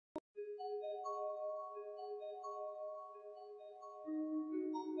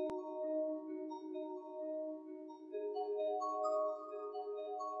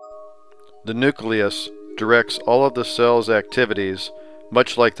The nucleus directs all of the cell's activities,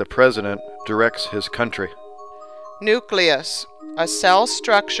 much like the president directs his country. Nucleus, a cell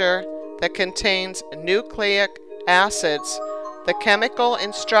structure that contains nucleic acids, the chemical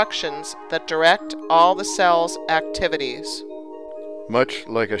instructions that direct all the cell's activities. Much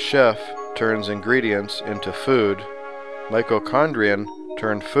like a chef turns ingredients into food, mitochondria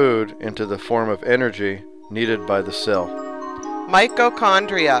turn food into the form of energy needed by the cell.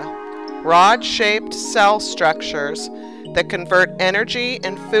 Mitochondria, rod-shaped cell structures that convert energy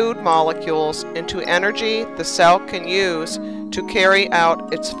and food molecules into energy the cell can use to carry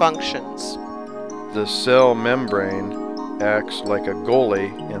out its functions. The cell membrane acts like a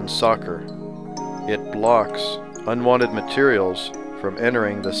goalie in soccer. It blocks unwanted materials from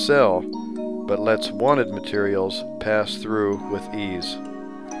entering the cell, but lets wanted materials pass through with ease.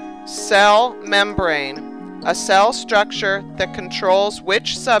 Cell membrane, a cell structure that controls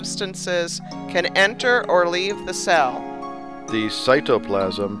which substances can enter or leave the cell. The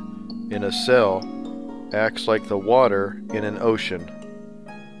cytoplasm in a cell acts like the water in an ocean.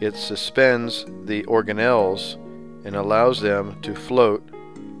 It suspends the organelles and allows them to float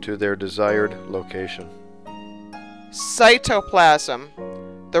to their desired location. Cytoplasm,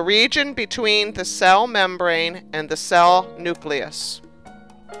 the region between the cell membrane and the cell nucleus.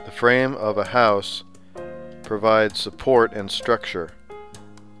 The frame of a house provides support and structure.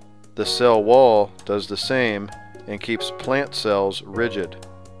 The cell wall does the same and keeps plant cells rigid.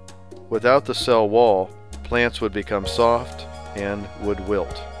 Without the cell wall, plants would become soft and would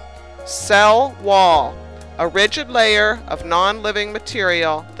wilt. Cell wall, a rigid layer of non-living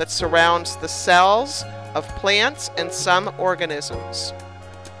material that surrounds the cells of plants and some organisms.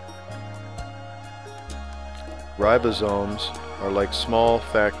 Ribosomes are like small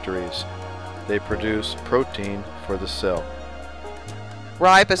factories. They produce protein for the cell.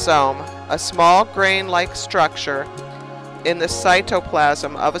 Ribosome, a small grain-like structure in the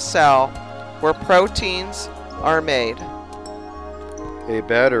cytoplasm of a cell where proteins are made. A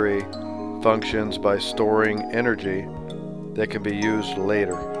battery functions by storing energy that can be used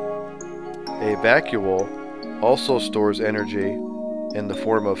later. A vacuole also stores energy in the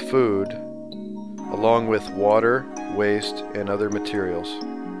form of food, along with water, waste, and other materials.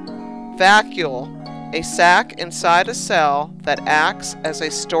 Vacuole, a sac inside a cell that acts as a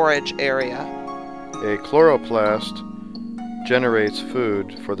storage area. A chloroplast generates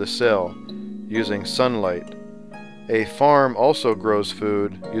food for the cell using sunlight. A farm also grows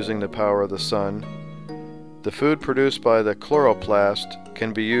food using the power of the sun. The food produced by the chloroplast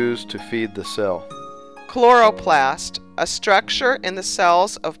can be used to feed the cell. Chloroplast, a structure in the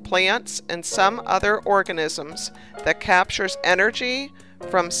cells of plants and some other organisms that captures energy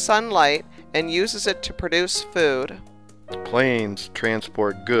from sunlight and uses it to produce food. Planes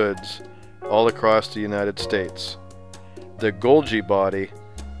transport goods all across the United States. The Golgi body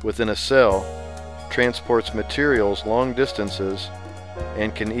within a cell transports materials long distances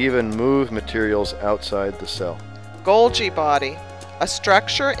and can even move materials outside the cell. Golgi body, a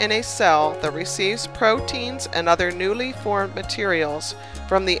structure in a cell that receives proteins and other newly formed materials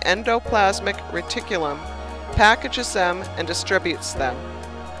from the endoplasmic reticulum, packages them, and distributes them.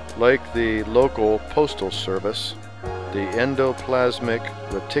 Like the local postal service, the endoplasmic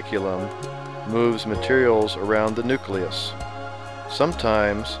reticulum moves materials around the nucleus.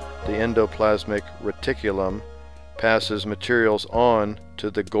 Sometimes the endoplasmic reticulum passes materials on to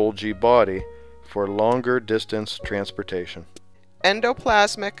the Golgi body for longer distance transportation.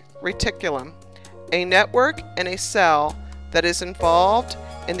 Endoplasmic reticulum, a network in a cell that is involved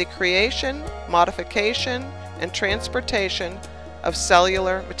in the creation, modification, and transportation of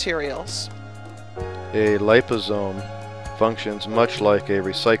cellular materials. A liposome functions much like a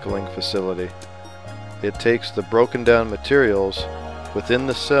recycling facility. It takes the broken down materials within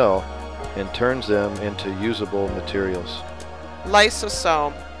the cell and turns them into usable materials.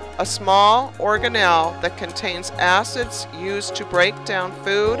 Lysosome, a small organelle that contains acids used to break down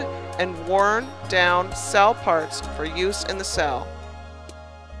food and worn down cell parts for use in the cell.